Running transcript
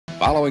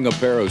Following a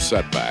pair of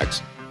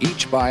setbacks,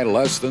 each by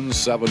less than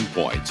 7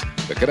 points,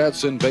 the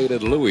cadets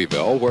invaded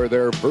Louisville, where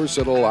their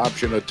versatile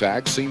option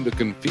attack seemed to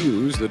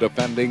confuse the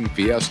defending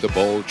Fiesta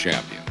Bowl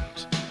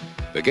champions.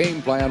 The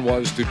game plan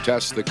was to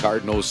test the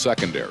Cardinals'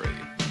 secondary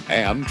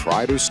and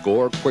try to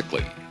score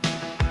quickly.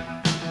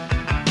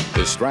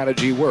 The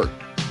strategy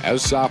worked,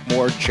 as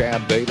sophomore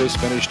Chad Davis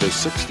finished a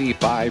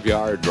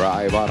 65-yard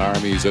drive on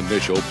Army's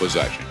initial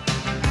possession.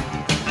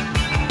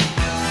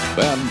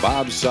 Then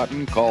Bob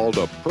Sutton called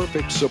a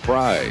perfect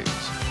surprise.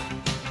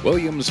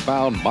 Williams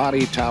found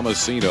Monty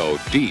Tomasino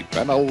deep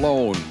and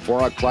alone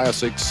for a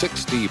classic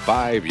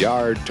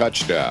 65-yard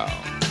touchdown.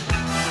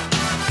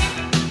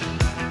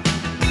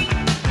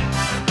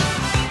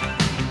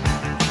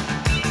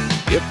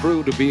 It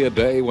proved to be a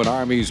day when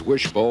Army's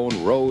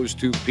wishbone rose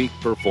to peak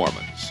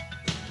performance.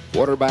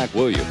 Quarterback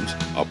Williams,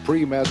 a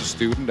pre-med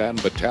student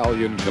and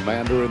battalion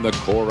commander in the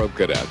Corps of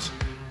Cadets,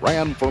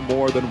 ran for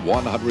more than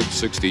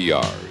 160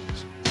 yards.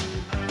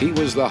 He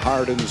was the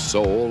heart and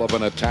soul of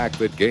an attack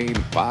that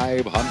gained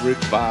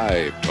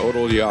 505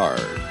 total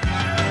yards.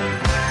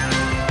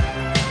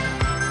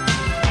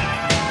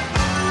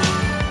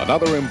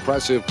 Another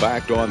impressive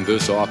fact on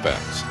this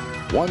offense: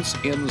 once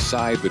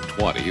inside the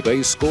 20,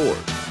 they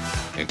scored.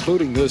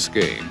 Including this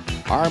game,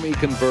 Army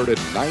converted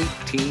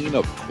 19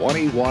 of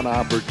 21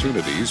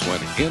 opportunities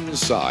when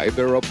inside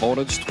their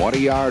opponent's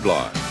 20-yard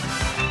line.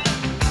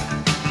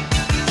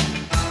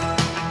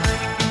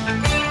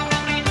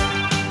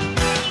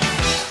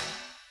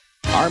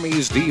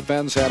 Army's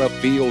defense had a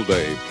field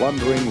day,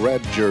 plundering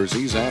red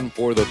jerseys, and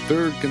for the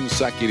third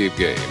consecutive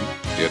game,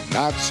 did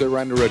not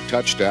surrender a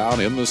touchdown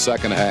in the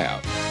second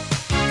half.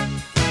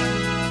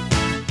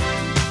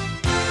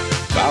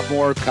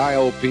 Sophomore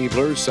Kyle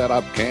Peebler set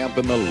up camp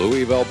in the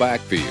Louisville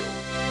backfield.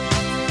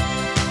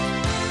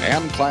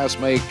 And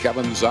classmate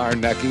Kevin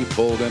Zarnecki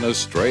pulled in a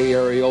stray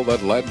aerial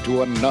that led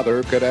to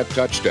another cadet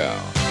touchdown.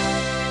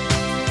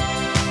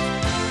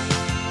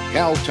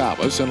 Cal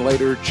Thomas and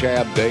later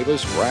Chad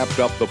Davis wrapped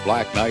up the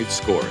Black Knights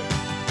scoring,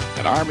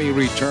 and Army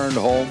returned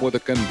home with a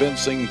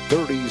convincing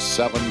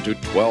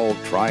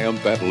 37-12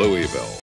 triumph at Louisville.